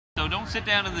So don't sit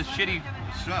down in the shitty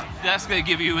desk they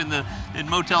give you in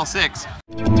Motel 6.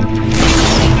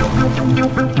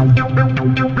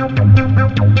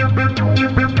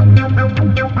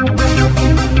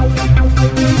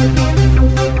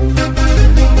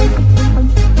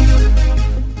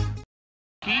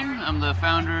 I'm the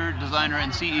founder, designer,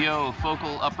 and CEO of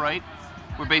Focalupright.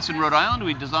 We're based in Rhode Island.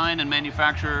 We design and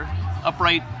manufacture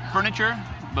upright furniture,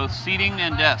 both seating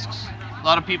and desks. A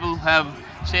lot of people have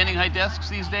standing height desks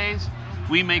these days.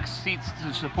 We make seats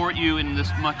to support you in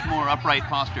this much more upright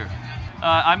posture.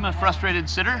 I'm a frustrated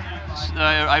sitter.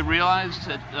 I realized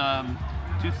that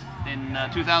in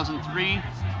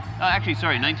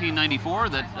 1994,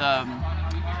 that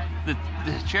the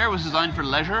chair was designed for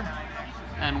leisure.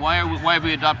 And why have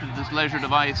we adopted this leisure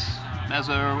device as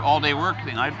an all-day work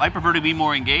thing? I prefer to be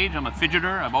more engaged. I'm a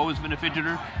fidgeter. I've always been a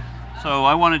fidgeter. So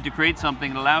I wanted to create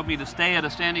something that allowed me to stay at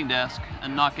a standing desk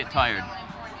and not get tired.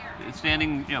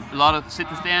 Standing, a lot of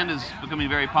sit-to-stand is becoming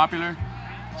very popular.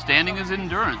 Standing is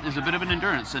endurance, is a bit of an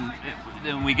endurance, and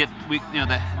then we're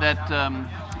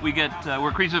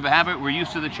creatures of habit. We're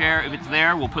used to the chair. If it's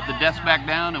there, we'll put the desk back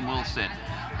down and we'll sit,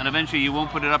 and eventually you won't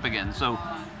put it up again. So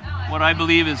what I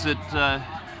believe is that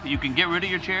you can get rid of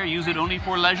your chair, use it only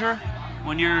for leisure.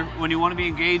 When you want to be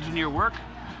engaged in your work,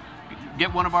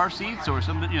 get one of our seats or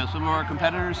some of our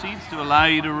competitors' seats to allow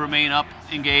you to remain up,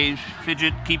 engaged,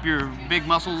 fidget, keep your big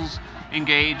muscles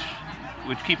engaged,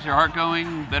 which keeps your heart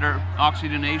going, better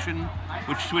oxygenation,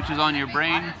 which switches on your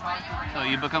brain, so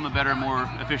you become a better, more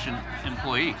efficient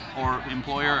employee or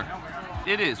employer.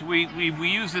 It is. We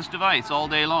use this device all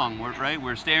day long, right?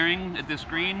 We're staring at this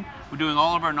screen. We're doing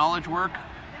all of our knowledge work.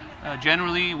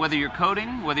 Generally, whether you're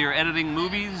coding, whether you're editing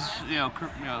movies,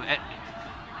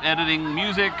 editing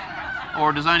music,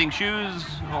 or designing shoes,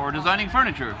 or designing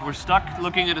furniture, we're stuck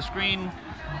looking at a screen,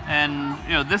 and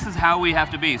this is how we have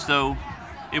to be. So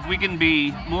if we can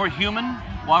be more human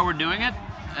while we're doing it,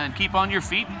 and keep on your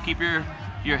feet, keep your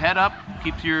head up,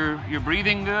 keep your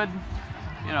breathing good,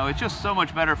 it's just so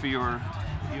much better for your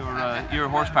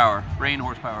horsepower, brain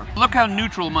horsepower. Look how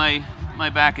neutral my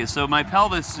back is. So my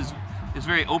pelvis is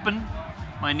very open.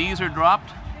 My knees are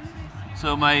dropped.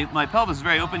 So my pelvis is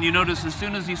very open. You notice as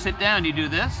soon as you sit down, you do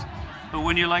this. But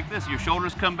when you're like this, your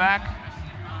shoulders come back.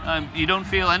 You don't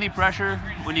feel any pressure.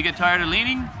 When you get tired of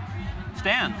leaning,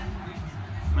 stand.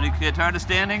 When you get tired of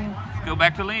standing, go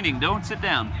back to leaning. Don't sit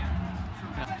down.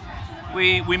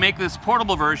 We make this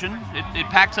portable version. It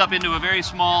packs up into a very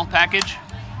small package.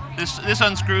 This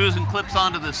unscrews and clips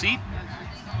onto the seat.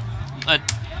 But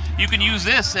you can use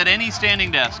this at any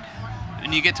standing desk.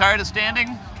 When you get tired of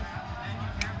standing,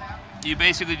 you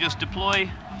basically just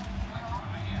deploy.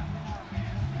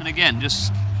 And again,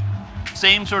 just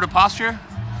same sort of posture.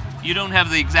 You don't have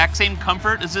the exact same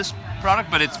comfort as this product,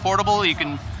 but it's portable. You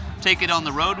can take it on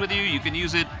the road with you. You can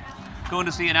use it going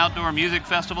to see an outdoor music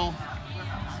festival.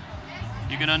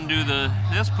 You can undo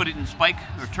this, put it in spike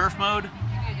or turf mode.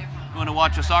 Going to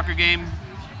watch a soccer game,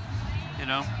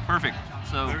 perfect.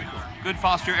 So very cool. Good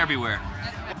posture everywhere.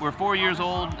 We're 4 years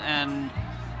old and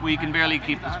we can barely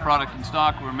keep this product in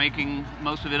stock. We're making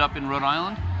most of it up in Rhode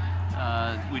Island.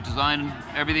 We design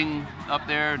everything up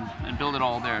there and build it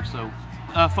all there. So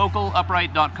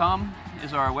Focalupright.com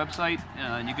is our website,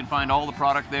 and you can find all the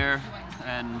product there,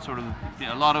 and sort of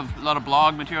a lot of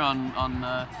blog material on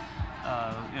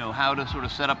how to sort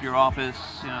of set up your office,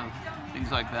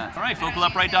 things like that. All right,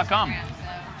 Focalupright.com.